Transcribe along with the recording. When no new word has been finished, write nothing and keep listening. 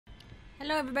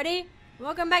Hello everybody,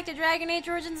 welcome back to Dragon Age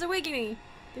Origins Awakening.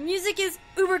 The music is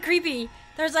uber creepy.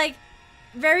 There's like,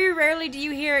 very rarely do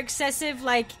you hear excessive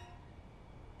like,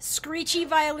 screechy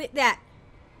violin,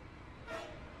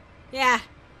 yeah.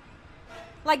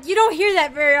 Like you don't hear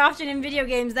that very often in video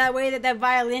games, that way that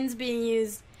violin's being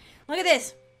used. Look at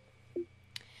this.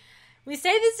 We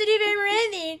saved the city of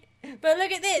Amaranthine, but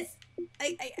look at this.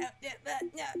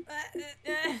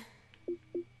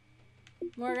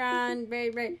 Morgan,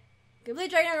 very.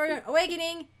 Complete Dragon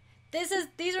Awakening. These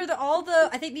are all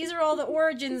the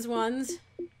Origins ones.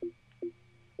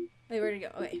 Wait, where'd it go?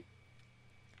 Okay.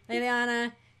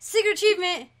 Liliana. Secret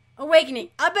Achievement, Awakening.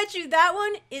 I bet you that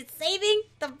one is saving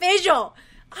the visual.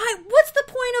 What's the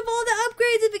point of all the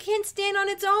upgrades if it can't stand on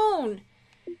its own?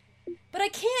 But I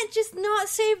can't just not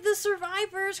save the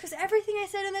survivors, because everything I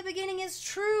said in the beginning is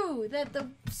true. That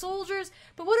the soldiers...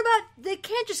 But what about... They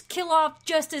can't just kill off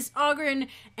Justice Ogren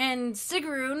and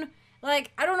Sigrun.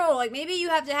 Like, I don't know, like, maybe you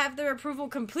have to have their approval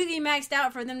completely maxed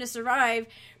out for them to survive,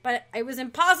 but it was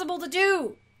impossible to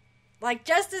do. Like,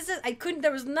 justices,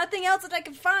 there was nothing else that I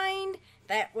could find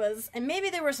that was... And maybe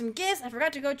there were some gifts. I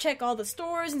forgot to go check all the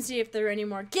stores and see if there were any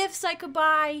more gifts I could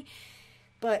buy.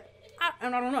 But, I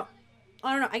don't know.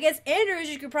 I guess Anders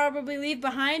you could probably leave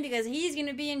behind because he's going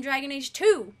to be in Dragon Age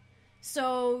 2.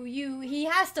 So, he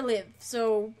has to live.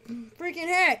 So, freaking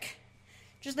heck.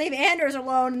 Just leave Anders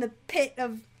alone in the pit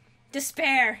of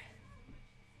despair.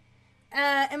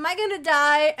 Am I gonna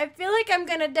die? I feel like I'm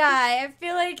gonna die. I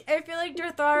feel like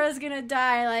Drthara's gonna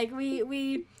die. Like,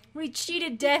 we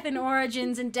cheated death in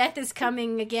Origins, and death is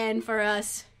coming again for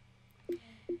us.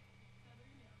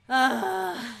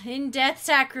 In death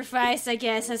sacrifice, I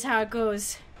guess, that's how it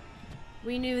goes.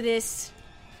 We knew this.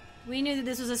 We knew that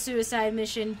this was a suicide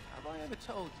mission. Have I ever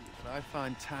told you that I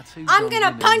find tattoos I'm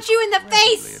gonna punch you in the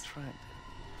face!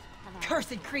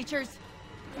 Cursed creatures!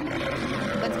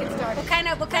 Let's get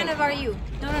started. What kind of are you?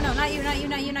 No, not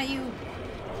you.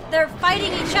 They're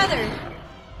fighting each other.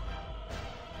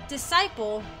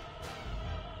 Disciple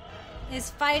is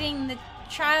fighting the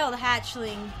child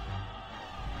hatchling.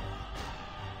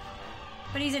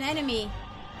 But he's an enemy.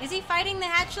 Is he fighting the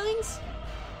hatchlings?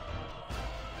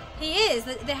 He is.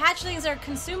 The hatchlings are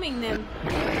consuming them.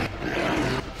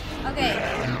 Okay.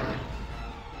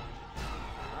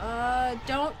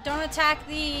 Don't attack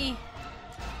the...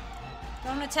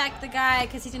 Don't attack the guy,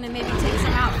 because he's going to maybe take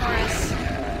some out for us.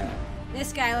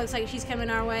 This guy looks like she's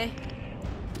coming our way.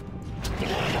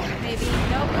 Maybe.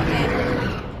 Nope. Okay.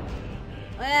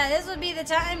 Well, this would be the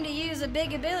time to use a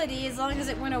big ability, as long as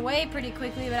it went away pretty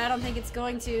quickly, but I don't think it's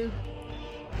going to.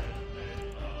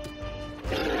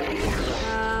 It's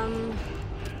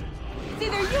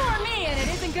either you or me, and it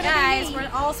isn't going to be Guys, me.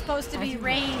 we're all supposed to be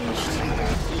ranged.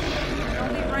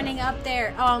 Don't be running up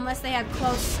there. Oh, unless they have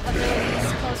close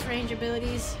abilities, close range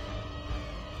abilities.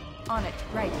 On it,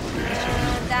 right.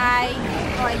 Die.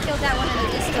 Oh, I killed that one in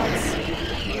the distance.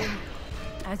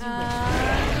 As you wish.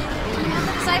 And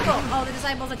the disciple. Oh, the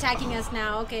disciple's attacking us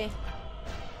now. Okay.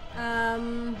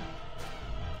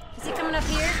 Is he coming up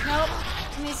here? Nope.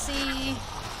 Let me see.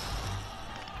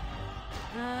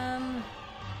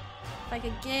 If I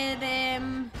could get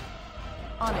him.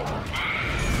 On it.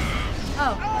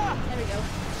 Oh, there we go.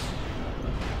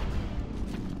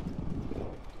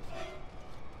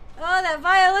 Oh, that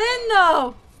violin,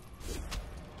 though!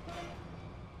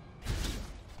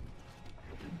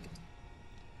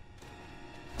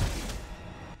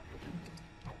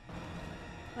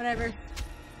 Whatever.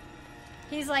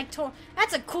 He's like,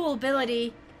 that's a cool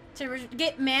ability to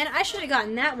get mana. I should have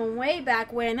gotten that one way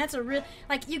back when. That's a real,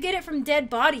 like, you get it from dead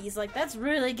bodies. Like, that's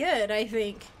really good, I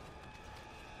think.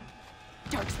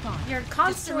 You're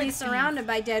constantly surrounded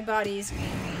by dead bodies.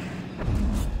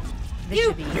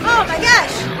 Oh my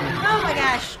gosh! Oh my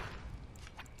gosh!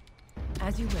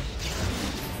 As you wish.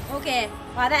 Okay.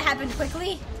 Wow, that happened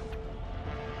quickly.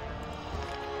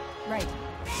 Right.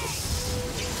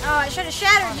 Oh, I should have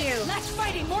shattered you. Less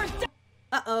fighting, more.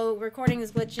 Uh-oh, recording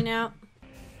is glitching out.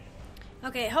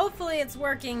 Okay, hopefully it's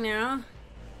working now.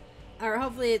 Or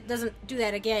hopefully it doesn't do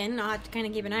that again. I'll have to kind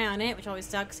of keep an eye on it, which always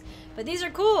sucks. But these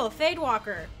are cool. Fade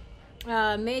Walker.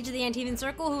 Mage of the Antivan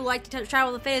Circle, who liked to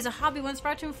travel the Fade as a hobby, once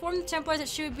forgot to inform the Templars that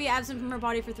she would be absent from her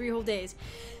body for 3 whole days.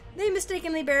 They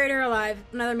mistakenly buried her alive.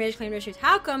 Another mage claimed issues.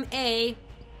 How come, A,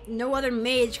 no other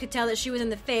mage could tell that she was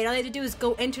in the Fade? All they had to do is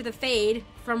go enter the Fade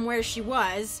from where she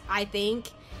was, I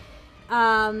think.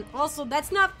 Also,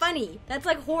 that's not funny. That's,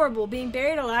 like, horrible. Being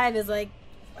buried alive is, like,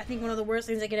 I think one of the worst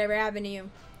things that could ever happen to you.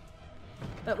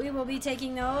 But we will be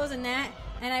taking those and that,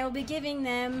 and I will be giving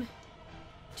them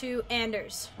to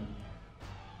Anders.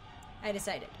 I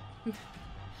decided.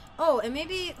 Oh, and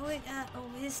maybe wait,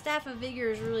 his Staff of Vigor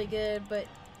is really good, but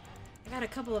I got a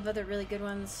couple of other really good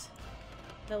ones.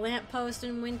 The Lamppost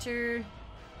in Winter.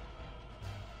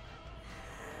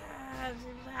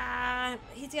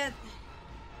 He's got.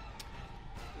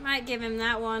 Might give him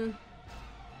that one.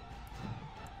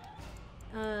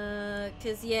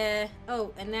 Cause yeah.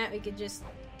 Oh, and that we could just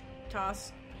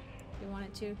toss if we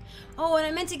wanted to. Oh, and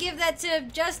I meant to give that to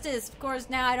Justice. Of course,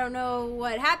 now I don't know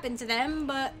what happened to them,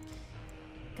 but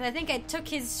cause I think I took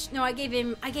his. No, I gave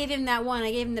him that one.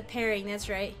 I gave him the pairing. That's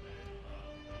right.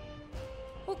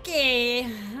 Okay,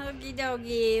 okie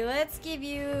dokie. Let's give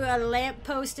you a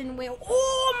Lamppost and wheel.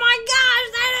 Oh my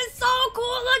gosh, that is so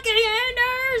cool looking,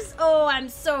 Anders! Oh, I'm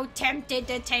so tempted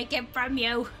to take it from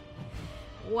you.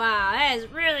 Wow, that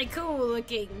is really cool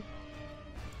looking.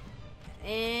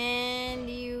 And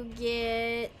you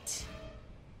get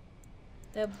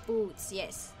the boots.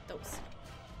 Yes, those.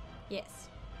 Yes.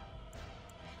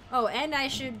 Oh, and I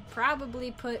should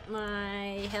probably put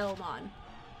my helm on.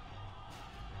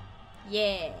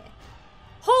 Yeah.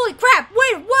 Holy crap!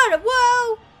 Wait, what?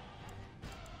 Whoa!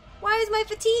 Why is my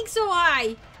fatigue so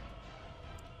high?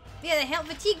 Yeah, the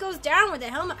fatigue goes down with the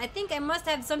helmet. I think I must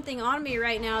have something on me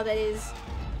right now that is...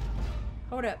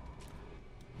 Hold up.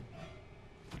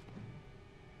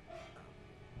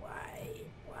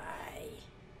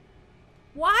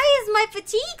 Why is my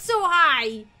fatigue so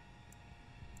high?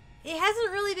 It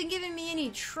hasn't really been giving me any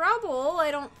trouble,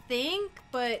 I don't think,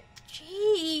 but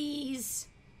jeez.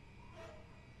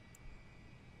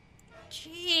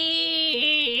 Jeez.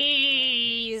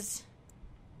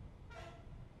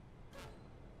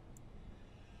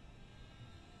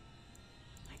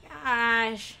 My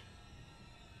gosh.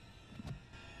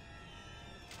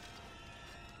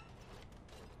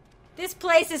 This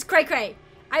place is cray-cray.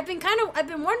 I've been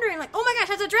wondering, like, oh my gosh,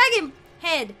 that's a dragon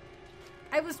head.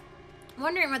 I was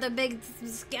wondering where the big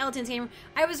skeletons came from.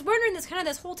 I was wondering this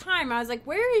whole time. I was like,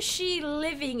 where is she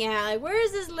living at? Like, where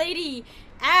is this lady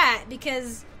at?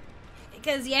 Because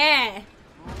yeah.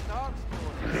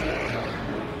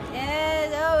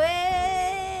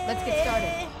 Let's get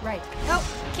started. Right. Oh,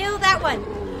 kill that one.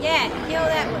 Yeah, kill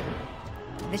that one.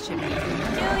 This should be.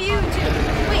 Kill you too.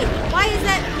 Wait, why is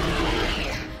that?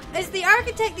 Is the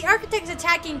architect? The architect's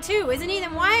attacking too, isn't he?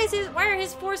 Then why are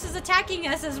his forces attacking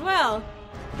us as well?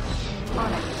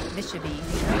 On it. This should be.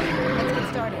 Let's get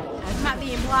started. I'm not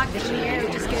being blocked in the air,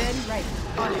 which is good. Right.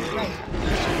 On it. Right.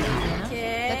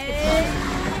 Okay. Let's get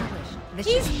started.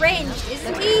 He's ranged,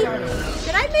 isn't he?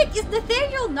 Is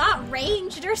Nathaniel not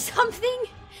ranged or something?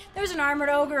 There's an armored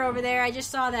ogre over there. I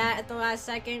just saw that at the last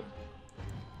second.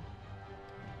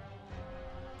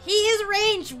 He is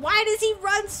ranged. Why does he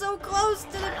run so close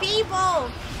to the people?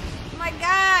 Oh my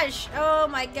gosh. Oh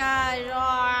my gosh. Oh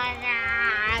my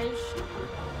gosh.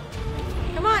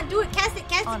 Come on, do it. Cast it.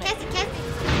 Cast it.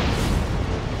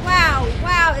 Wow.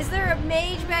 Wow. Is there a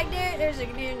mage back there? There's a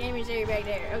new emissary back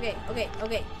there. Okay.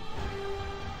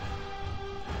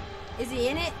 Is he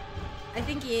in it? I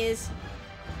think he is.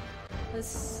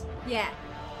 Yeah.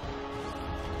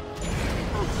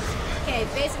 Okay,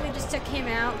 basically just took him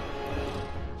out.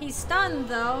 He's stunned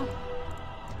though.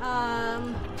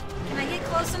 Can I get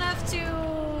close enough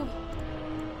to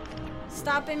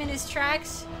stop him in his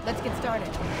tracks? Let's get started.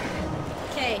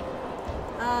 Okay.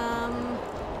 Oh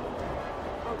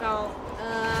god.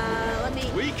 Let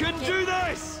me. We can do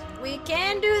this! We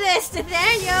can do this,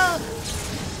 Nathaniel!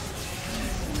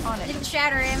 On it. Didn't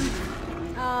shatter him.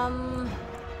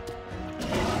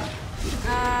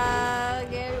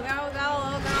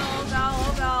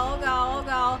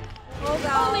 Oh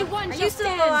god. Only one Are you just still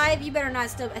stand. alive? You better not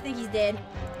still. I think he's dead.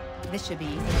 This should be.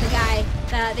 The guy,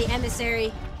 the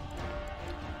emissary.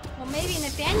 Well, maybe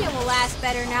Nathaniel will last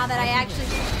better now that I actually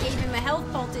gave him a health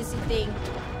poultice thing.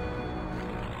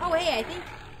 Oh hey,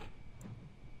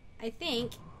 I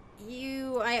think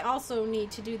I also need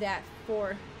to do that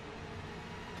for.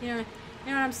 You know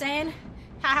what I'm saying?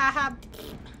 Ha ha ha.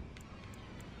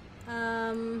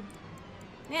 Man,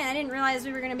 I didn't realize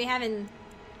we were gonna be having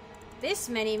this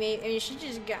many. Maybe I mean, she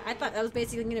just got. I thought that was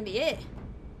basically gonna be it.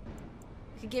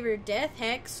 We could give her Death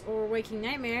Hex or Waking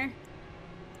Nightmare.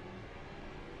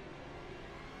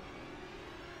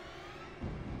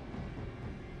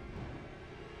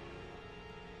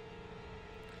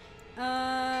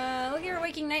 We'll give her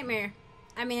Waking Nightmare.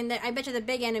 I mean, I bet you the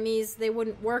big enemies, they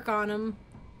wouldn't work on them.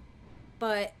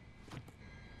 But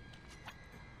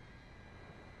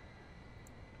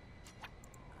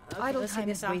okay, Idle time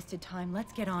is wasted time.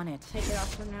 Let's get on it. Take it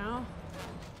off for now.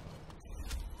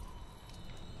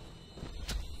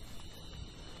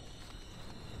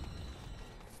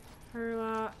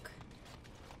 Herlock.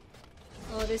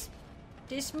 Oh, this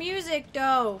This music,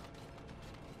 though.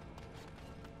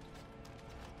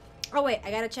 Oh, wait. I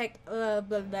gotta check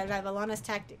Valana's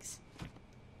tactics.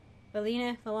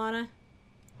 Valana.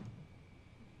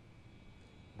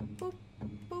 Boop,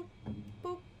 boop,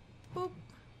 boop, boop.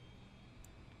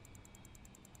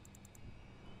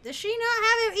 Does she not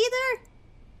have it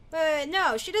either?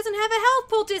 No, she doesn't have a health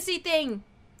poultice thing.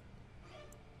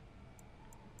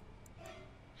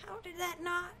 How did that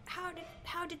not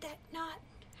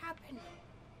happen?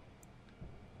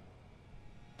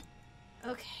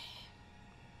 Okay.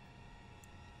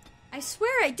 I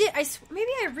swear I did. Maybe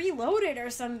I reloaded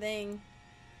or something.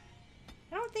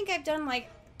 I don't think I've done like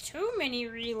too many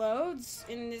reloads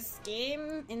in this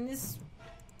game. In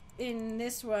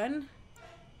this one.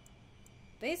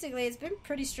 Basically, it's been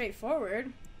pretty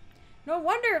straightforward. No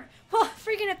wonder. Well,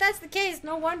 freaking if that's the case,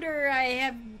 no wonder I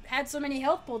have had so many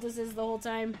health poultices the whole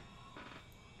time.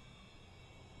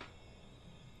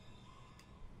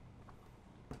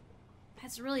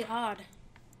 That's really odd.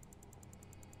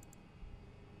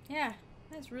 Yeah,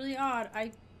 that's really odd.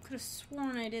 I could have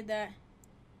sworn I did that.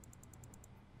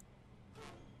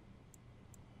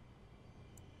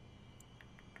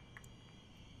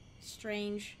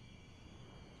 Strange.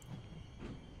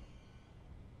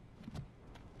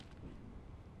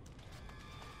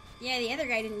 Yeah, the other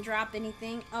guy didn't drop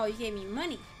anything. Oh, you gave me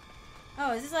money.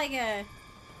 Oh, is this like a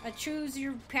choose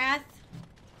your path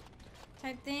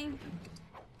type thing?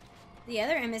 The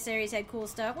other emissaries had cool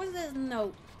stuff. What's this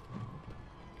note?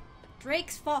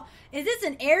 Drake's Fall. Is this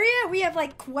an area? We have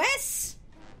like quests?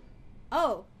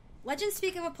 Oh. Legends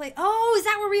speak of a place. Oh, is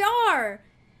that where we are?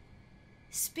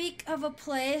 Speak of a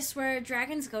place where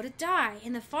dragons go to die.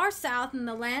 In the far south, in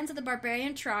the lands of the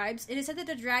barbarian tribes, it is said that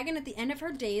the dragon at the end of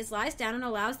her days lies down and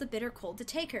allows the bitter cold to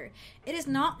take her. It is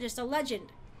not just a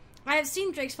legend. I have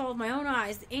seen Drake's Fall with my own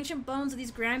eyes. The ancient bones of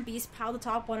these grand beasts piled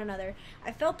atop one another.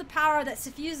 I felt the power that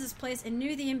suffused this place and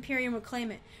knew the Imperium would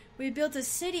claim it. We built a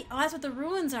city. Oh, that's what the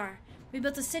ruins are. We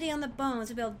built a city on the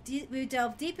bones. We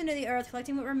delved deep into the earth,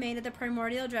 collecting what remained of the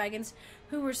primordial dragons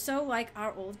who were so like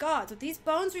our old gods. With these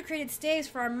bones, we created staves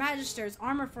for our magisters,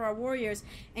 armor for our warriors,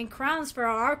 and crowns for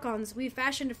our archons. We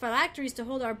fashioned phylacteries to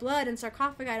hold our blood and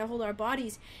sarcophagi to hold our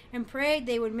bodies, and prayed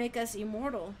they would make us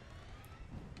immortal.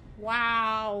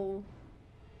 Wow.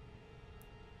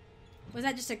 Was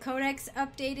that just a codex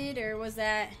updated, or was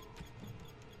that...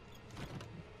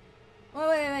 Oh,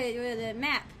 wait, the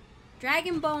map.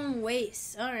 Dragonbone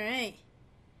Wastes. Alright.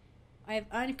 I have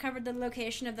uncovered the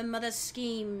location of the mother's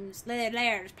schemes.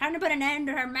 Lairs. Time to put an end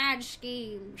to her mad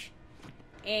schemes.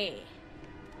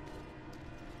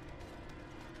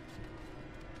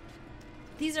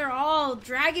 These are all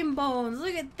dragon bones.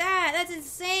 Look at that. That's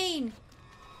insane.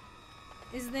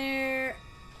 Is there...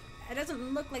 It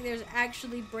doesn't look like there's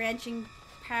actually branching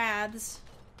paths.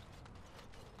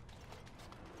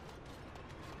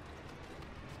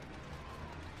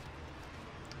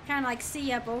 Kind of like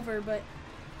see up over, but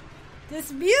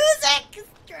this music is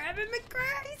driving me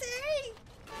crazy.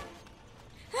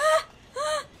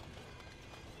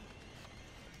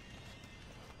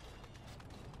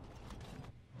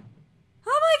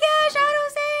 Oh my gosh,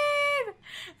 autosave!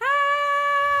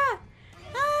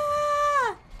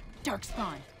 Dark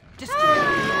spawn. Just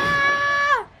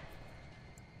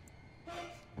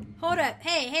Hold up.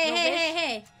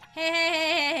 Hey.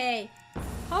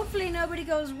 Hopefully nobody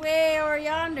goes way over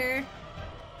yonder.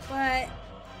 But,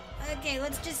 okay,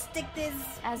 let's just stick this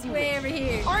way over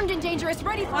here. Armed and dangerous,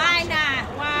 ready for Why action. not?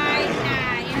 Why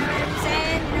not? You know what I'm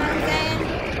saying?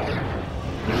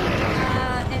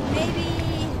 And maybe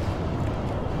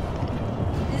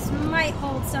this might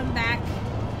hold some back.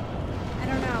 I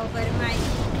don't know, but it might.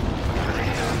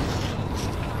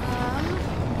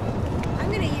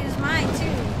 I'm gonna use mine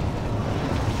too.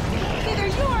 Either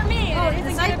you or me, and it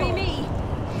isn't gonna be me.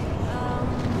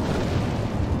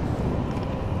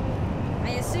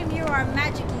 I assume you are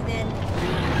magic-y then.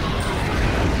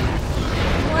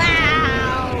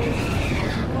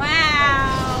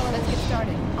 Wow! Let's get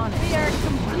started. On it. We are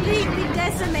completely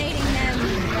decimating them.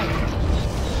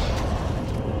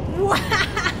 Wow!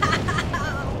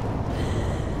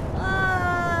 Oh,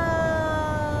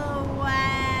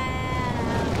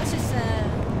 wow. Let's just,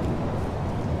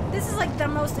 this is like the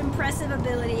most impressive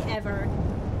ability ever.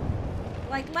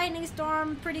 Like lightning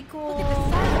storm, pretty cool.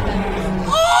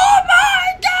 Oh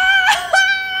my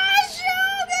gosh!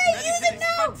 Okay, use it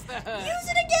now! Use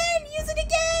it again! Use it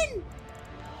again!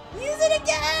 Use it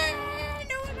again!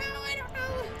 No, I don't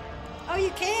know. Oh,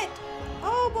 you can't?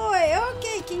 Oh boy,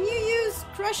 okay. Can you use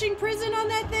crushing prison on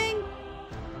that thing?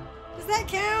 Does that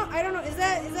count? I don't know. Is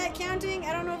that counting?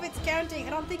 I don't know if it's counting. I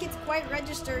don't think it's quite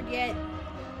registered yet.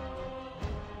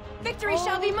 Victory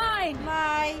shall be mine!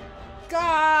 My gosh!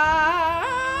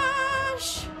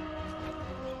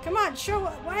 Come on, show.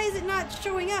 Why is it not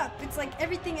showing up? It's like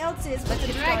everything else is, but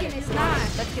the dragon is not.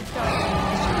 Let's get started.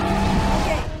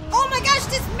 Okay. Oh my gosh,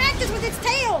 this mantis with its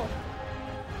tail!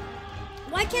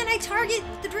 Why can't I target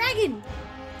the dragon?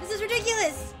 This is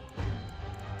ridiculous.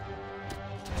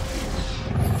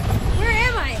 Where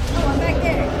am I? Oh, I'm back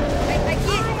there. I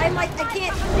can't. I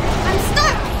can't. I'm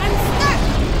stuck. I'm stuck.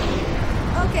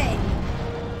 Okay.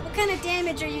 What kind of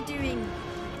damage are you doing?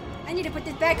 I need to put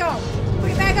this back on.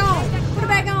 Put it back on. Put it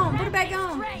back on. Put it back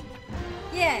on.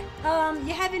 Yeah.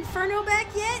 You have Inferno back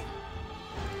yet?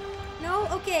 No?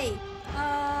 Okay.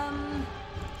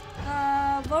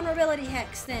 Vulnerability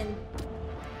hex then.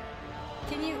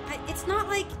 Can you... it's not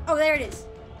like... Oh, there it is.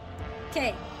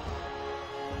 Okay.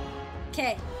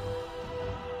 Okay.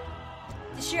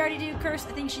 Did she already do curse?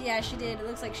 I think she... Yeah, she did. It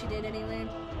looks like she did anyway.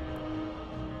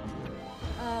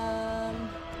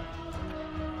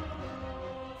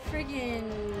 Friggin...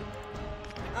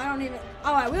 I don't even...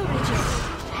 Oh, I will reach it.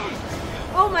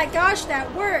 Oh my gosh,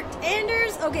 that worked.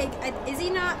 Anders? Okay, is he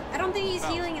not... I don't think he's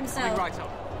healing himself. Right up.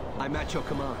 I'm at your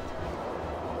command.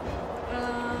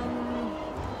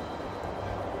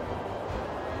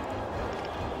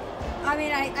 I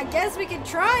mean, I guess we could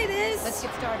try this. Let's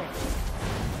get started.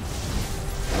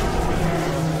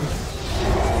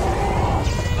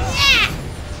 Yeah!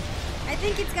 I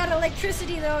think it's got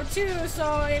electricity though too,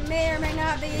 so it may or may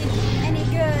not be any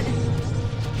good.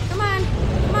 Come on.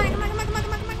 Come on, come on, come on, come on,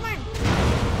 come on, come on, come on.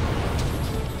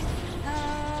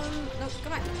 No,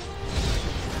 come on.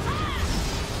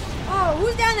 Oh,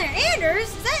 who's down there? Anders?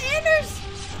 Is that Anders?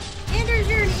 Anders,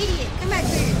 you're an idiot. Come back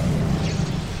here.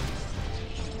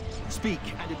 Speak,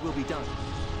 and it will be done.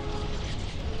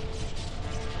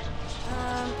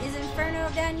 Is Inferno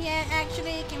done yet?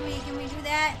 Actually, can we do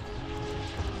that?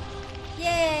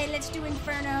 Yay! Let's do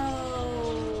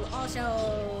Inferno.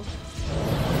 Also,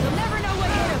 You'll never know what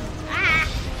hit him. ah.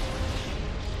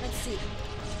 Let's see.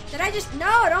 Did I just?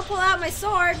 No! Don't pull out my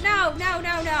sword. No! No!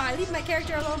 No! No! I leave my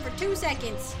character alone for 2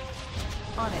 seconds.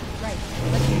 On it. Right.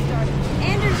 Let's get started.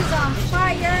 Anders is on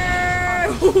fire!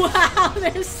 Wow,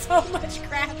 there's so much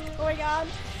crap going on.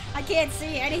 I can't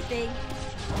see anything.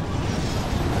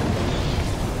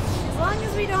 As long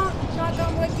as we don't knock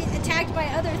on wood, get attacked by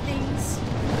other things,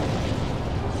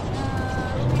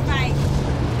 we'll be fine.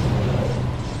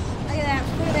 Look at that!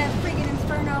 Look at that freaking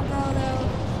Inferno go, though.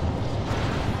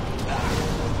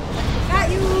 Got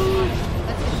you!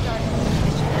 Let's get started.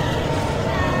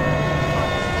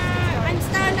 I'm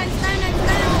stunned! I'm stunned! I'm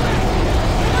stunned!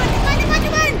 Come on! Come on! Come on!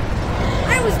 Come on!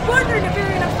 I was wondering if we were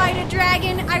gonna fight a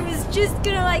dragon. I was just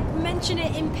gonna like mention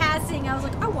it in passing. I was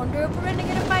like, I wonder if we're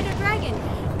gonna fight a dragon.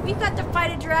 We've got to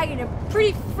fight a dragon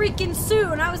pretty freaking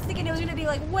soon. I was thinking it was gonna be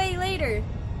like way later.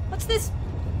 What's this?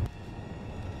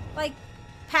 Like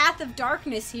path of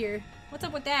darkness here. What's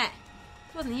up with that?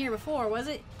 It wasn't here before, was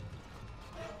it?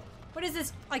 What is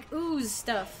this like ooze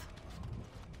stuff?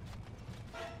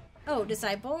 Oh,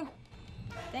 disciple.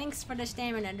 Thanks for the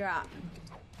stamina drop.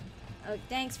 Oh,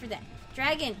 thanks for that.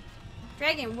 Dragon.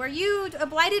 Dragon, were you a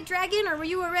blighted dragon or were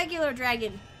you a regular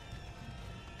dragon?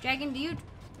 Dragon, do you...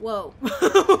 Whoa.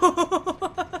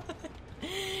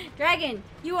 Dragon,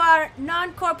 you are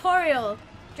non-corporeal.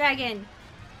 Dragon.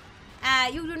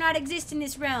 You do not exist in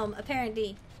this realm,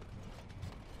 apparently.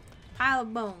 Pile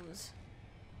of bones.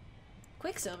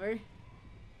 Quicksilver.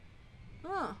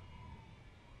 Oh.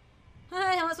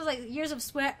 Unless it was like years of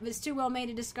sweat, but it's too well made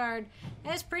to discard.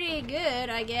 That's pretty good,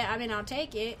 I guess. I mean, I'll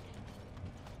take it.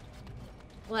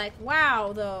 Like,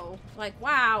 wow, though. Like,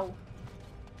 wow.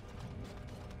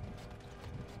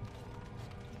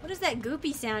 What is that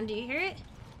goopy sound? Do you hear it?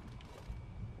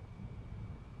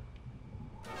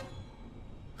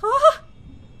 Huh?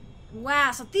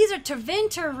 Wow, so these are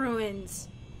Tervinter ruins.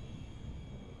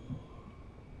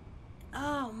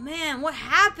 Oh, man, what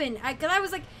happened? Cause I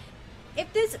was like,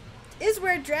 if this is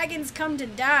where dragons come to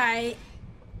die,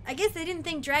 I guess they didn't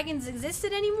think dragons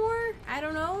existed anymore? I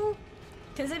don't know.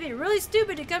 Because it'd be really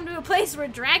stupid to come to a place where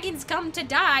dragons come to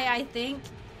die, I think.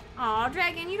 Aw,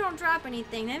 dragon, you don't drop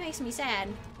anything. That makes me sad.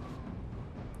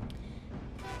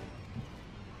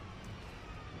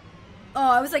 Oh,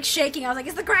 I was like shaking. I was like,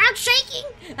 is the ground shaking?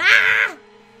 Ah!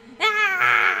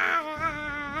 Ah!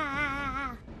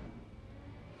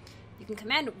 You can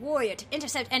command a warrior to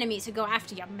intercept enemies who go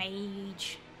after your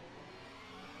mage.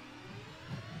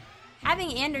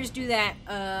 Having Anders do that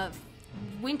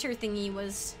winter thingy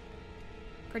was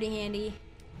pretty handy.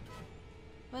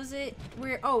 Was it?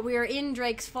 We're in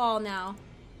Drake's Fall now.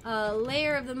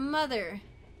 Lair of the Mother.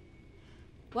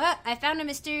 What? I found a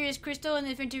mysterious crystal in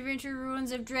the Winter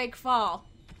ruins of Drake Fall.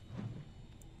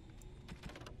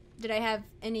 Did I have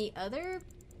any other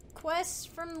quests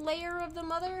from Layer of the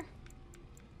Mother?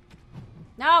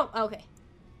 No? Okay.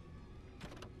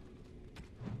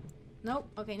 Nope.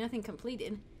 Okay, nothing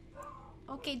completed.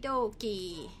 Okay,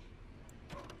 dokie.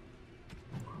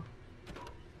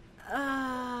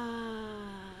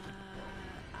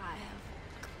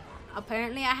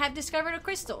 Apparently I have discovered a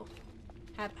crystal.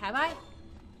 Have I?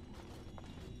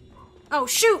 Oh,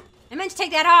 shoot! I meant to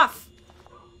take that off!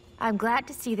 I'm glad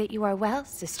to see that you are well,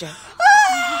 sister.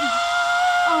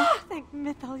 Oh, thank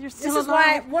Mythal, you're still This is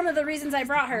alive. why one of the reasons I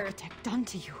brought her. Architect done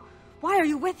to you? Why are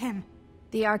you with him?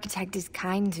 The architect is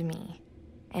kind to me,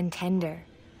 and tender,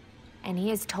 and he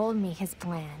has told me his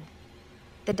plan.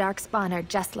 The Darkspawn are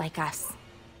just like us.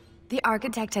 The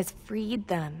architect has freed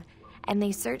them, and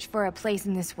they search for a place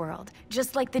in this world,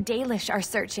 just like the Dalish are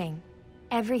searching.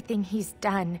 Everything he's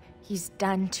done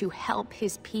to help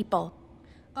his people.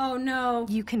 Oh no.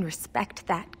 You can respect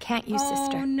that, can't you,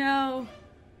 sister? Oh no.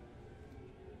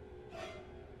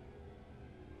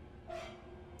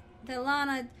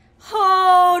 Delana.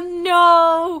 Oh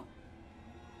no.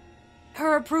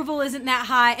 Her approval isn't that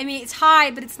high. I mean, it's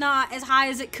high, but it's not as high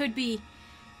as it could be.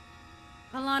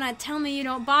 Alana, tell me you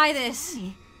don't buy this.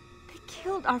 They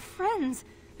killed our friends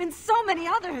and so many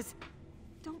others.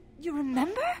 Don't you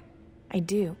remember? I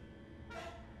do.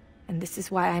 And this is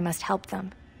why I must help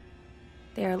them.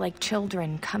 They are like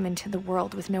children come into the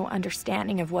world with no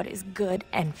understanding of what is good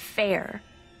and fair.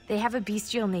 They have a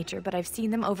bestial nature, but I've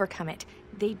seen them overcome it.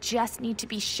 They just need to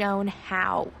be shown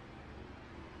how.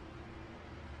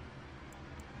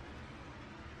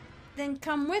 Then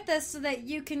come with us so that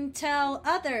you can tell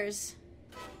others.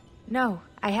 No,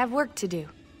 I have work to do.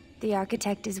 The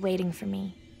architect is waiting for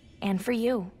me. And for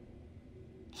you.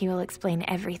 He will explain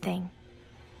everything.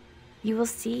 You will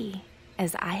see,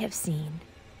 as I have seen.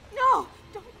 No,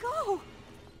 don't go.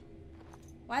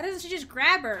 Why doesn't she just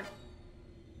grab her?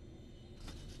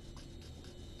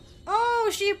 Oh,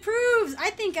 she approves. I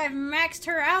think I've maxed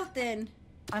her out then.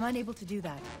 I'm unable to do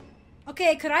that.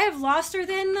 Okay, could I have lost her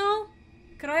then, though?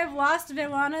 Could I have lost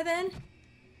Velana then?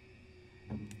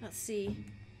 Let's see.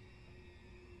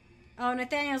 Oh,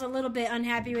 Nathaniel's a little bit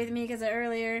unhappy with me because of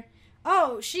earlier.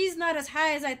 Oh, she's not as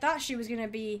high as I thought she was gonna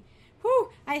be.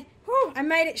 I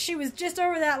made it. She was just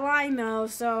over that line though,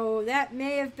 so that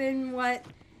may have been what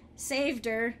saved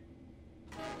her.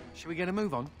 Should we get a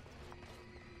move on?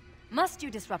 Must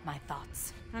you disrupt my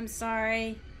thoughts? I'm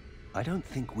sorry. I don't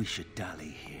think we should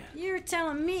dally here. You're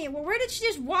telling me. Well, where did she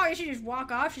just walk? Did she just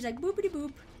walk off? She's like boopity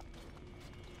boop.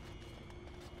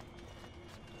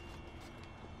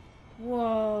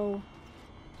 Whoa.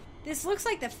 This looks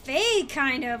like the Fae,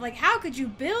 kind of. Like, how could you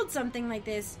build something like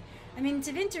this? I mean,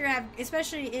 Tevinter have,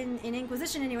 especially in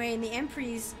Inquisition anyway, in the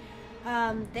Empries,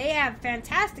 they have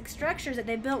fantastic structures that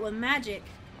they built with magic.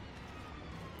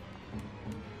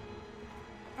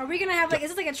 Are we gonna have, like, is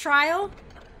this like a trial?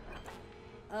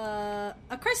 A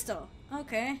crystal.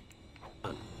 Okay.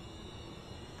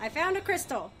 I found a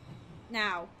crystal.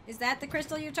 Now, is that the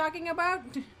crystal you're talking about?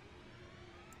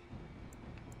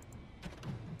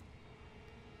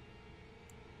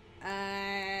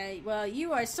 Well,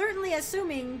 you are certainly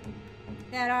assuming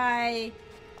that I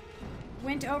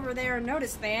went over there and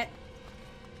noticed that.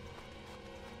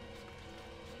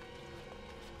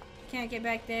 Can't get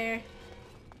back there.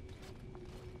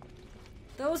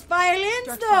 Those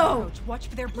violins, though! Approach. Watch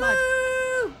for their blood.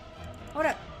 Woo! Hold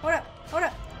up, hold up, hold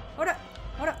up, hold up,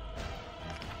 hold up.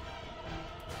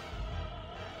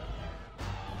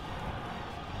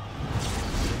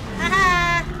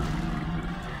 Haha!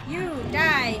 You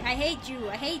die! I hate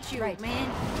you, Right. man.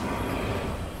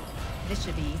 This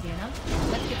should be easy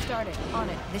enough. Let's get started. On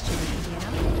it. This should be easy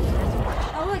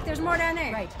enough. Oh, look, there's more down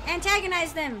there. Right.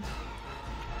 Antagonize them.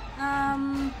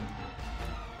 Can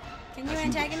you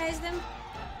antagonize them?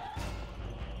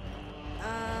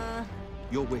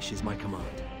 Your wish is my command.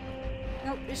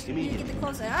 Nope, just need to get the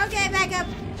closer. Okay, back up.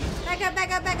 Back up,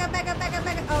 back up, back up, back up, back up,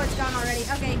 back up. Oh, it's gone already.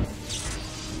 Okay.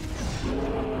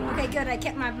 Okay, good. I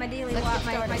kept my daily walk,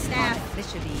 my staff.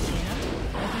 This should be easy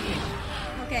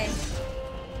enough. Okay.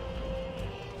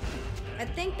 I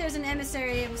think there's an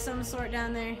emissary of some sort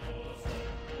down there.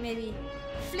 Maybe.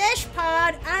 Flesh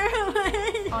pod! I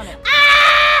don't know. On it.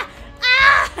 Ah!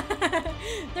 Ah!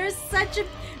 There's such a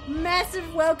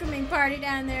massive welcoming party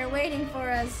down there waiting for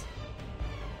us.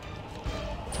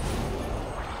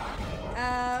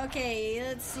 Okay,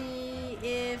 let's see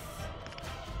if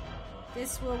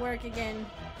this will work again.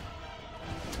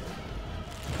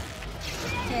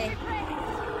 Okay.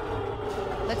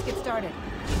 Let's get started.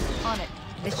 On it.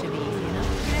 This should be easy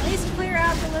enough. Can at least clear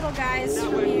out the little guys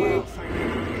from here.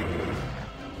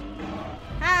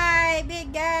 Hi, big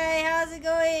big guy. How's it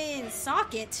going?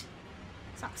 Socket.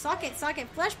 Socket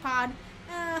flesh pod.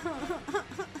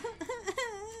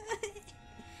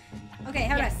 Okay,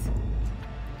 hold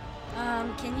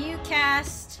on. Can you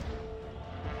cast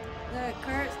the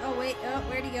curse? Oh, wait. Oh,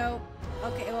 where'd he go?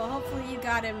 Okay, well, hopefully you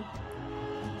got him.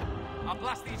 I'll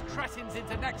blast these cretins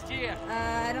into next year.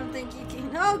 I don't think you can.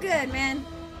 Oh, good, man.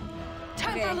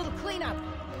 Time Okay. for a little cleanup.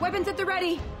 Weapons at the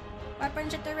ready.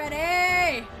 Weapons at the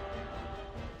ready.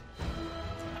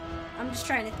 I'm just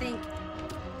trying to think.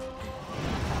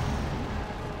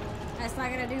 That's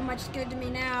not gonna do much good to me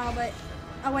now, but...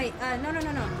 Oh, wait.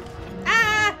 No.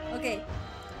 Ah! Okay.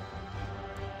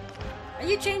 Are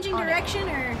you changing direction,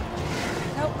 or...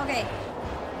 Nope, okay.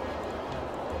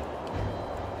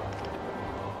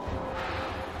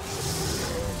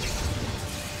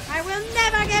 I will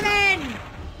never give in!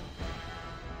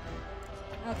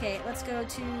 Okay, let's go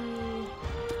to...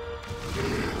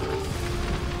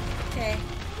 Okay.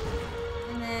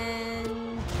 And then...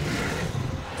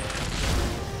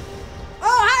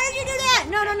 Oh, how did you do that?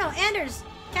 No. Anders,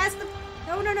 cast the...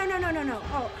 No.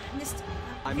 Oh, I missed...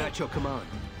 I'm at your command.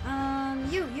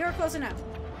 You're close enough.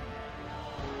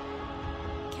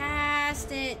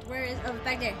 Cast it. Where is... Oh,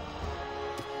 back there.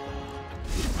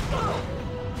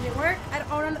 Did it work?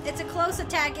 Oh, no, it's a close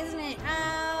attack, isn't it?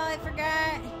 Oh, I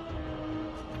forgot.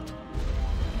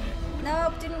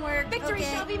 Nope, didn't work. Victory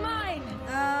okay. shall be mine.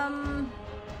 I'll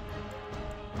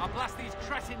blast these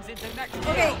cretins into next year.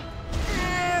 Okay.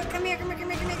 Come here.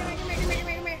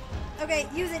 Okay,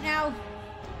 use it now.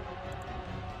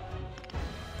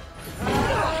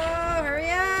 Oh, hurry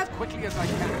up. Quickly as I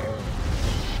can.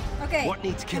 Okay. What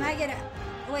needs Can I killing? get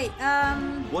a... Wait,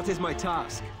 What is my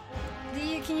task?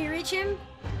 Can you reach him?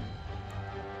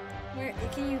 Where,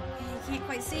 you can't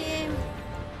quite see him.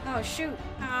 Oh, shoot.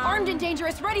 Armed and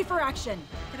dangerous, ready for action.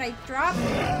 Did I drop?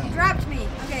 You dropped me.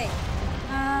 Okay.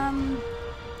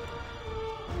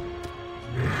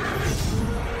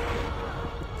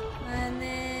 And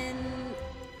then...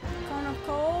 Cone of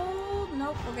cold?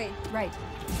 Nope. Okay. Right.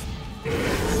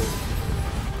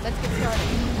 Let's get started.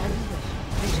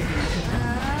 As you wish.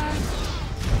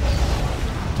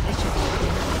 This should be easy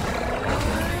enough. This should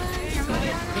be easy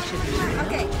enough. This should be easy enough.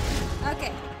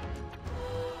 Okay.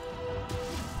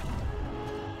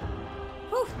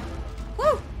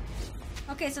 Whew.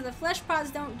 Okay, so the flesh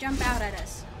pods don't jump out at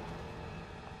us.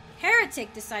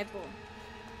 Heretic disciple.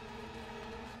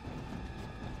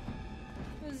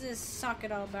 What is this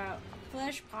socket all about?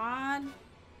 Flesh pod?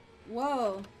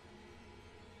 Whoa.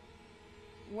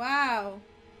 Wow.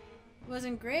 Was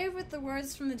engraved with the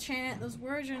words from the chant. Those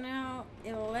words are now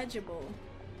illegible.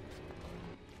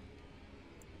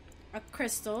 A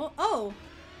crystal. Oh!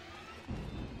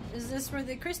 Is this where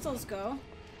the crystals go?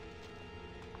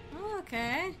 Oh,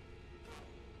 okay.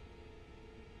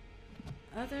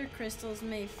 Other crystals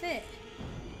may fit.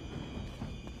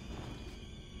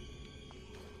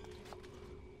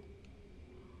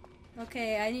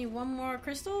 Okay, I need one more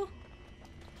crystal.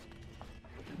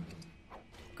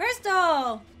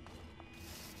 Crystal!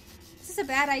 Is this a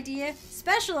bad idea?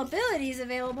 Special abilities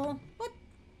available. What?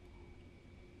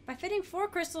 By fitting 4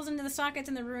 crystals into the sockets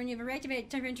in the ruin, you have a reactivated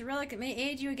temperature relic that may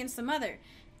aid you against the mother.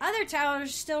 Other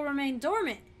towers still remain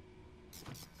dormant.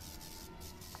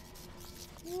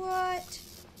 What?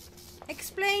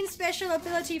 Explain special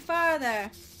ability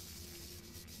further.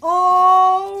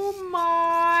 Oh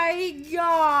my gosh.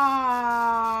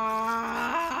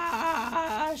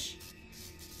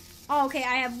 Oh, okay,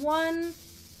 I have one.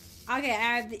 Okay,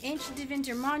 I have the Ancient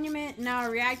Divinter Monument. Now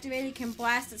reactivated, can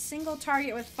blast a single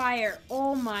target with fire.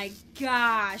 Oh my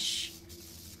gosh.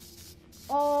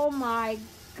 Oh my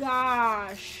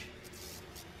gosh.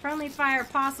 Friendly fire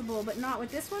possible, but not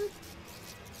with this one.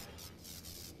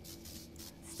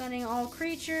 Stunning all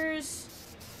creatures.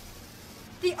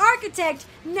 The Architect,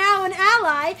 now an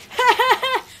ally.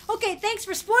 Okay, thanks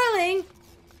for spoiling.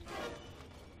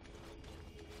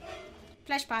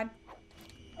 Flesh pod.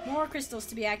 More crystals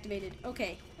to be activated.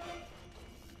 Okay.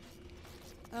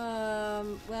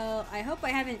 Well, I hope I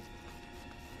haven't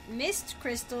missed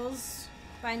crystals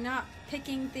by not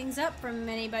picking things up from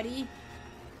anybody.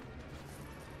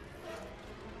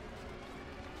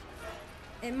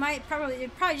 It'd probably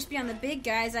just be on the big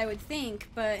guys, I would think,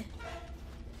 but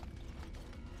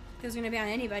it's gonna be on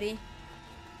anybody.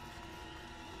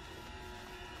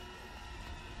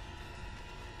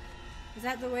 Is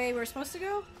that the way we're supposed to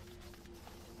go?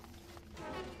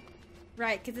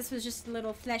 Right, because this was just a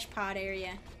little flesh pod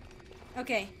area.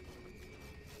 Okay.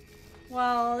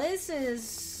 Well, this is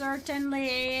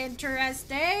certainly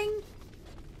interesting.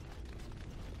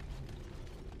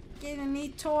 Giving me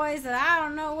toys that I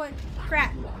don't know what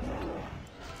crap.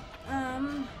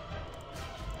 Oh,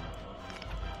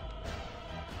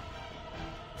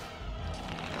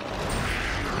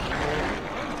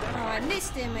 I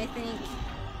missed him, I think.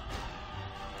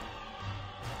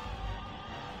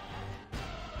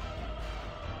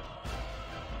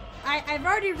 I've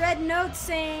already read notes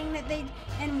saying that they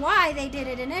and why they did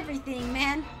it and everything,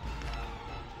 man.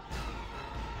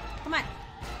 Come on.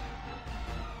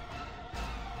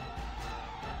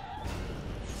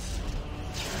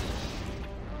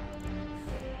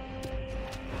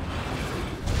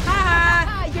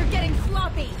 Ah, you're getting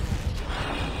sloppy.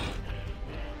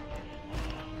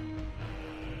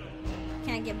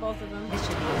 Can't get both of them. This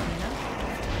should be easy enough.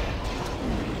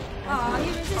 Oh,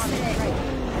 you resisted it. Right.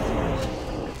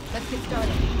 Let's get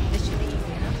started. This should be easy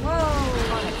enough. Whoa!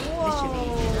 This should be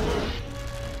easy enough.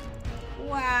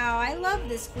 Wow, I love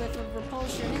this flip of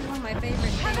repulsion. It's one of my favorite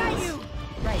things. How about you?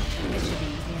 Right. This should be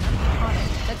easy enough. On it.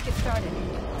 Let's get started.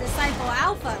 Disciple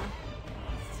Alpha.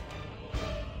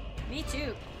 Me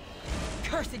too.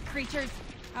 Cursed creatures.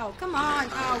 Oh, come on.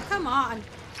 Oh, come on.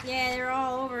 Yeah, they're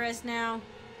all over us now.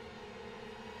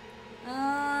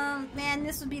 Man,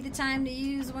 this would be the time to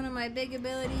use one of my big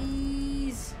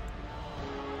abilities.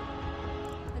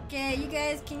 Okay,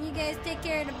 can you guys take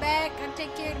care of the back? I'll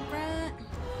take care of the front.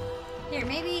 Here,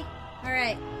 maybe?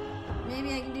 Alright.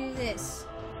 Maybe I can do this.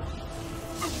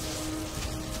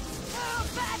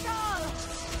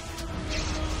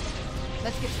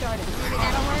 Let's get started. Maybe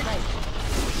that'll work? Right.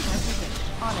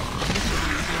 On it. This should be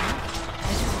easy enough.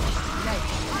 Right.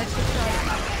 Let's get started.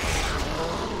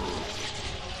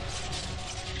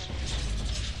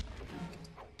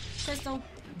 Crystal.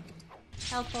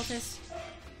 Health poultice.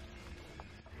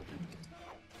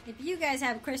 If you guys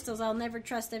have crystals, I'll never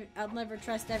trust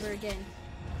ever again.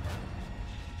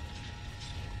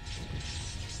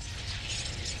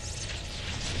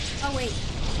 Oh wait.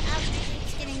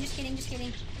 Just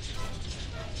kidding.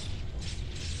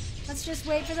 Let's just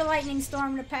wait for the lightning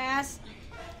storm to pass.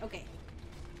 Okay.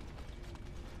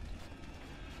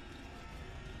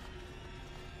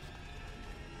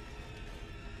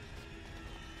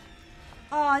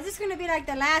 Oh, is this gonna be like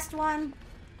the last one?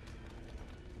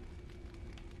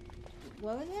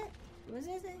 What was it? What was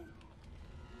it?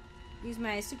 Use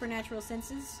my supernatural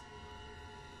senses.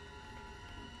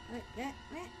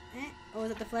 Oh,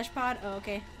 is it the flesh pod? Oh,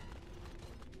 okay.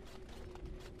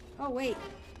 Oh, wait.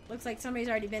 Looks like somebody's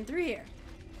already been through here.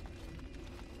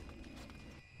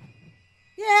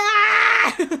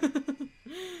 Yeah!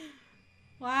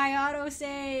 Why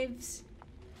autosaves?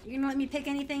 You gonna let me pick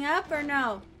anything up or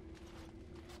no?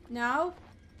 No?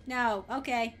 No.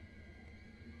 Okay.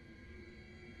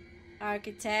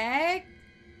 Architect?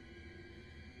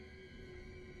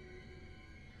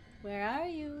 Where are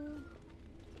you?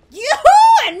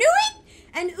 Yoo-hoo! I knew it!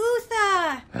 And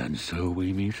Uther! And so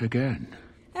we meet again.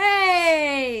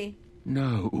 Hey!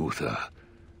 No, Uther.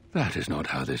 That is not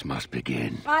how this must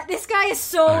begin. This guy is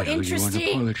so I owe interesting. you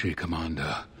an apology,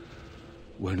 Commander.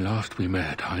 When last we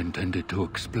met, I intended to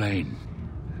explain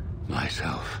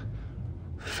myself.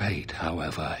 Fate,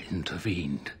 however,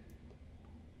 intervened.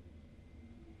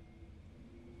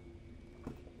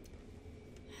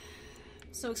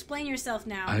 So explain yourself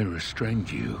now. I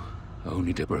restrained you,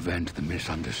 only to prevent the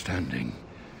misunderstanding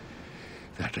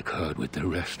that occurred with the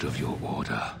rest of your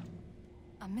order.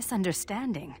 A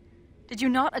misunderstanding? Did you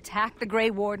not attack the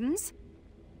Grey Wardens?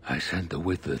 I sent the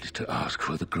Withered to ask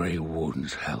for the Grey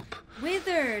Warden's help.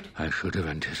 Withered! I should have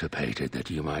anticipated that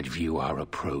you might view our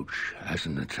approach as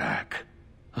an attack.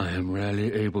 I am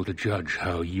rarely able to judge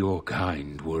how your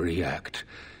kind will react.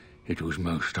 It was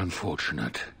most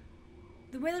unfortunate.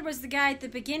 The Withered was the guy at the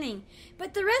beginning,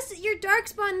 but the rest of your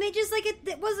Darkspawn, they just like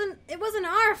it wasn't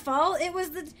our fault. It was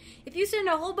the if you send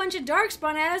a whole bunch of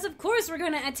Darkspawn at us, of course we're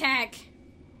gonna attack.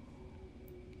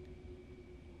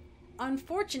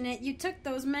 Unfortunate, you took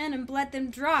those men and bled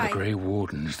them dry. The Grey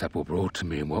Wardens that were brought to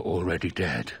me were already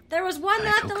dead. There was one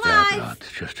left alive. I took their blood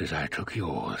just as I took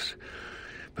yours,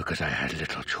 because I had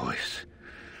little choice.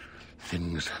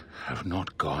 Things have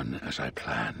not gone as I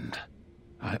planned.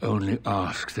 I only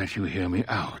ask that you hear me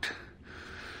out.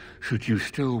 Should you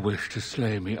still wish to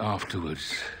slay me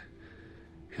afterwards,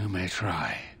 you may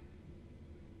try.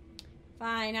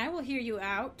 Fine, I will hear you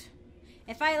out.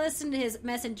 If I listen to his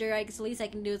messenger, I guess the least I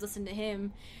can do is listen to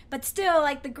him. But still,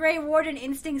 like, the Grey Warden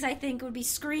instincts, I think, would be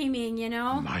screaming, you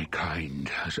know? My kind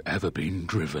has ever been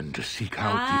driven to seek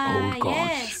out the old gods.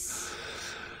 Yes.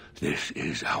 This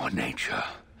is our nature.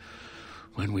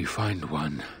 When we find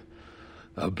one,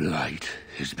 a blight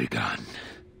is begun.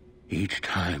 Each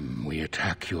time we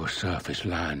attack your surface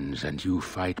lands and you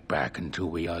fight back until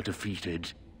we are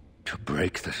defeated. To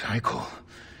break the cycle,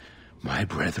 My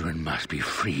brethren must be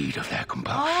freed of their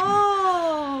compulsion.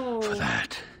 Oh! For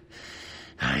that,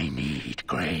 I need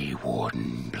Grey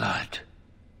Warden blood.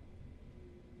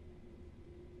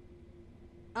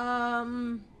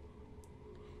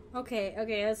 Okay,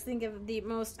 let's think of the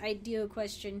most ideal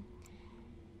question.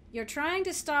 You're trying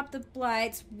to stop the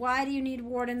blights. Why do you need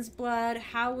Warden's blood?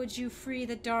 How would you free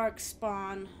the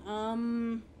Darkspawn?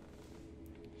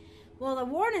 Well, the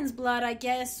Warden's blood, I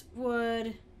guess,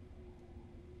 would...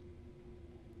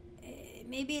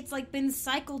 Maybe it's, like, been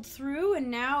cycled through,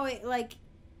 and now it, like...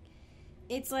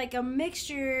 It's like a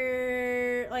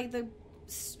mixture... Like, the...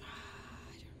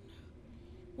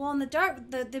 Well, in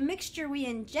the mixture we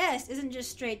ingest isn't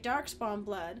just straight Darkspawn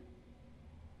blood.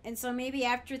 And so maybe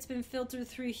after it's been filtered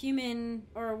through human,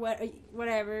 or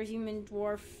whatever, human,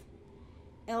 dwarf,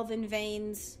 elven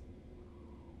veins,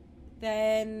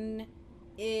 then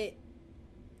it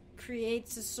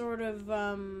creates a sort of,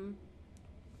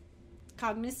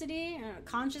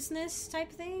 consciousness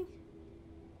type thing.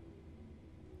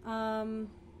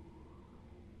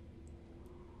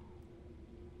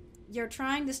 You're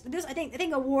trying to... I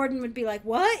think a warden would be like,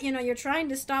 what? You know, you're trying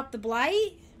to stop the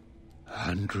blight?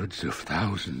 Hundreds of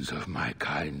thousands of my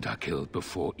kind are killed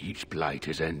before each blight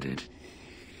is ended.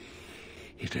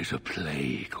 It is a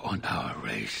plague on our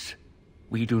race.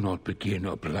 We do not begin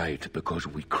a blight because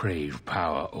we crave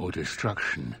power or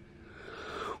destruction.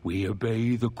 We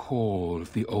obey the call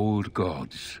of the old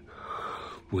gods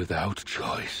without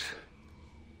choice.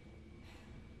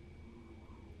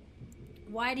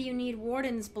 Why do you need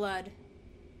Warden's blood?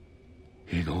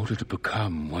 In order to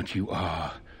become what you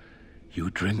are, you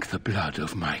drink the blood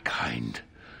of my kind.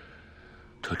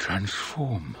 To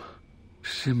transform.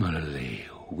 Similarly,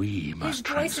 we must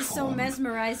transform. His voice is so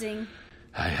mesmerizing.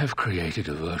 I have created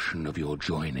a version of your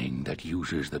joining that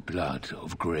uses the blood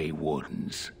of Grey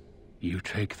Wardens. You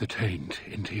take the taint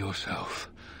into yourself.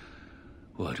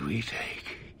 What we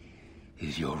take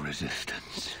is your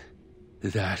resistance.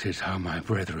 That is how my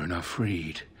brethren are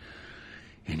freed.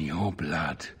 In your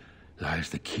blood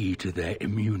lies the key to their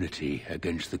immunity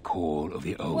against the call of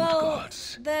the old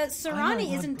gods. The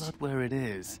Serani isn't... blood where it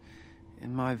is.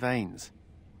 In my veins.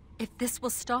 If this will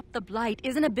stop the blight,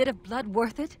 isn't a bit of blood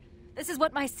worth it? This is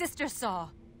what my sister saw.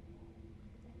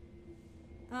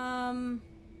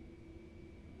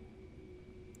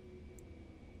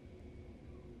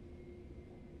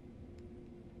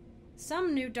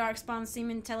 Some new Darkspawn seem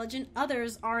intelligent,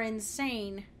 others are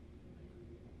insane.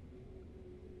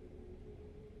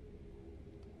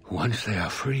 Once they are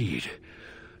freed,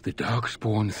 the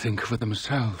Darkspawn think for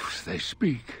themselves. They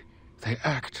speak, they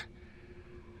act.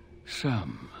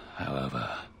 Some,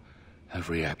 however, have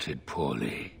reacted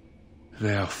poorly.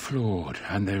 They are flawed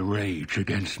and they rage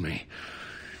against me.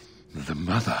 The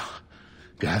Mother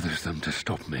gathers them to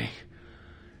stop me,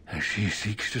 as she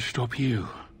seeks to stop you.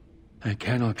 I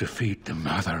cannot defeat the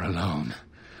Mother alone,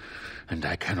 and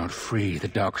I cannot free the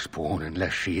Darkspawn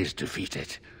unless she is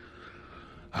defeated.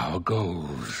 Our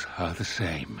goals are the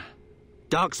same.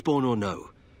 Darkspawn or no,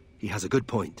 he has a good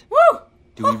point. Woo!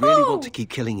 Do we really want to keep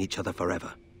killing each other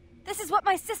forever? This is what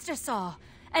my sister saw.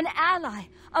 An ally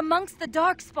amongst the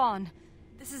Darkspawn.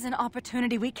 This is an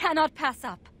opportunity we cannot pass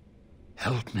up.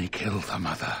 Help me kill the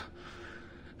Mother,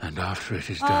 and after it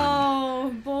is done, oh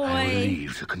boy, I will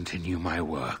leave to continue my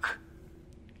work.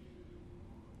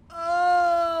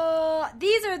 Oh,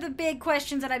 these are the big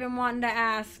questions that I've been wanting to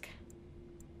ask.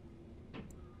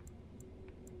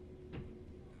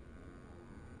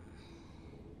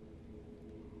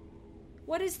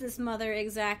 What is this Mother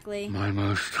exactly? My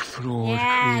most flawed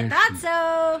creation. Thought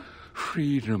so.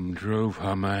 Freedom drove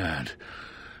her mad,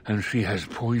 and she has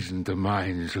poisoned the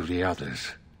minds of the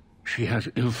others. She has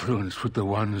influence with the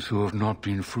ones who have not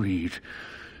been freed,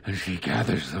 and she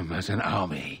gathers them as an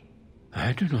army.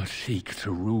 I do not seek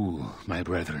to rule, my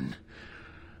brethren.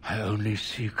 I only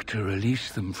seek to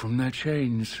release them from their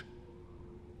chains.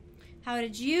 How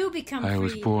did you become free? I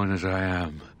was born as I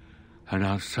am, an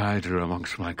outsider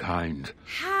amongst my kind.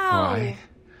 How? Why?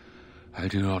 I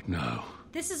do not know.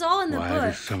 This is all in the book. Why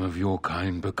do some of your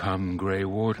kind become Grey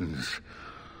Wardens?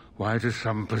 Why do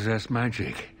some possess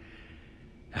magic?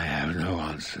 I have no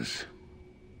answers.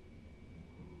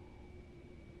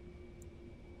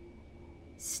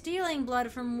 Stealing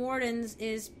blood from Wardens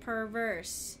is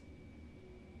perverse.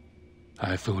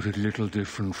 I thought it little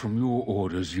different from your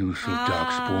order's use of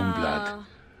Darkspawn blood.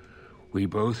 We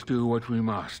both do what we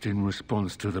must in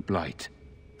response to the Blight.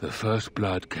 The first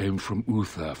blood came from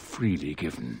Uther, freely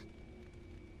given.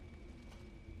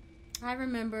 I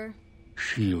remember.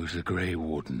 She was a Grey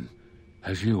Warden,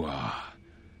 as you are,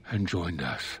 and joined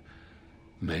us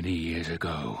many years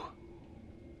ago.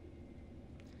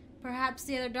 perhaps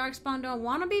the other Darkspawn don't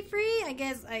want to be free? I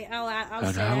guess I'll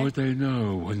and say how would they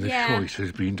know when the Yeah. choice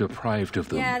has been deprived of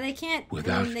them? Yeah, they can't.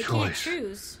 Without they choice, can't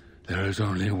choose. there is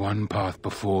only one path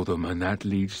before them, and that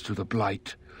leads to the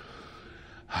Blight.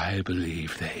 I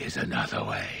believe there is another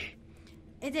way.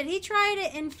 Did he try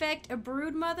to infect a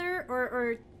broodmother,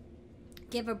 or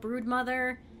give a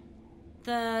broodmother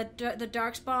the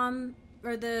Darkspawn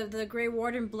or the Grey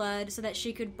Warden blood so that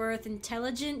she could birth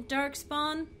intelligent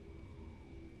Darkspawn?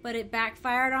 But it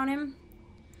backfired on him.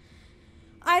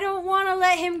 I don't want to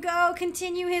let him go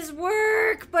continue his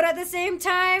work, but at the same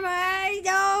time, I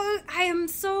am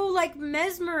so, like,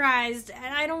 mesmerized.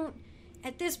 And I don't...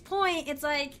 At this point, it's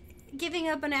like giving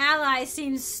up an ally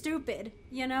seems stupid,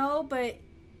 you know? But...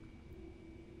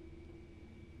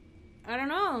 I don't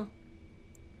know.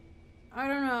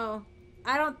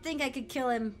 I don't think I could kill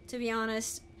him, to be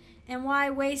honest. And why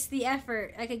waste the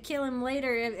effort? I could kill him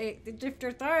later.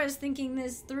 If Thara's thinking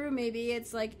this through, maybe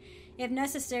it's like, if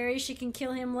necessary, she can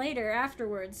kill him later,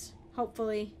 afterwards.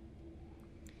 Hopefully.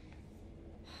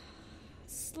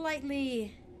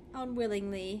 Slightly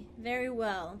unwillingly. Very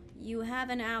well. You have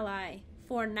an ally.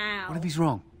 For now. What if he's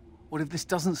wrong? What if this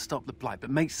doesn't stop the Blight, but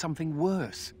makes something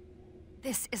worse?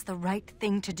 This is the right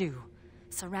thing to do.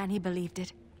 Sarani believed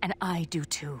it, and I do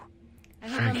too. I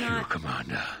hope Thank I'm you, not...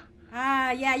 Commander.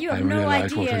 Ah, yeah, you have I no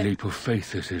realize idea. what a leap of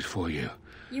faith this is for you.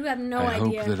 You have no I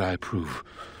idea. hope that I prove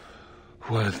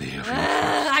worthy of your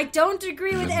I don't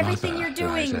agree with The everything mother you're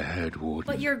doing. lies ahead,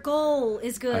 Warden. But your goal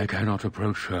is good. I cannot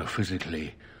approach her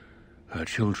physically. Her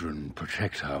children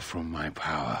protect her from my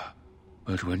power.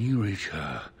 But when you reach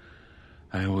her,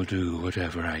 I will do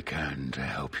whatever I can to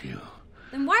help you.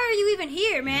 Then why are you even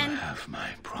here, You man? have my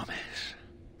promise.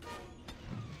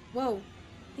 Whoa.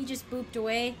 He just booped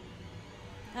away.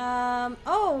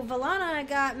 Oh, Valana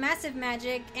got massive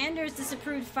magic. Anders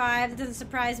disapproved 5. That doesn't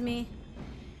surprise me.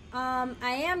 I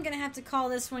am gonna have to call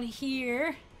this one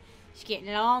here. She's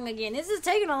getting long again. This is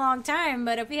taking a long time,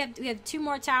 but if we have 2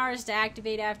 more towers to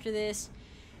activate after this.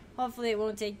 Hopefully it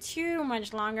won't take too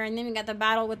much longer. And then we got the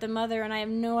battle with the mother, and I have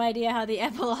no idea how the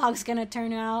epilogue's gonna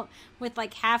turn out with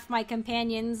like half my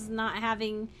companions not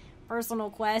having personal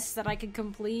quests that I could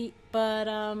complete. But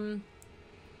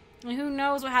who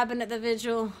knows what happened at the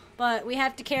vigil. But we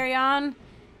have to carry on.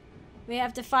 We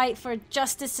have to fight for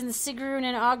justice in Sigrun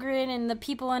and Oghren and the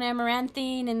people in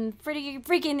Amaranthine and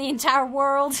freaking the entire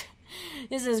world.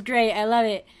 This is great. I love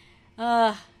it.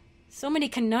 So many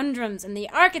conundrums, and the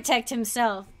architect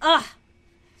himself.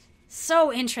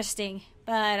 So interesting.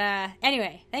 But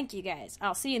anyway, thank you guys.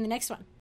 I'll see you in the next one.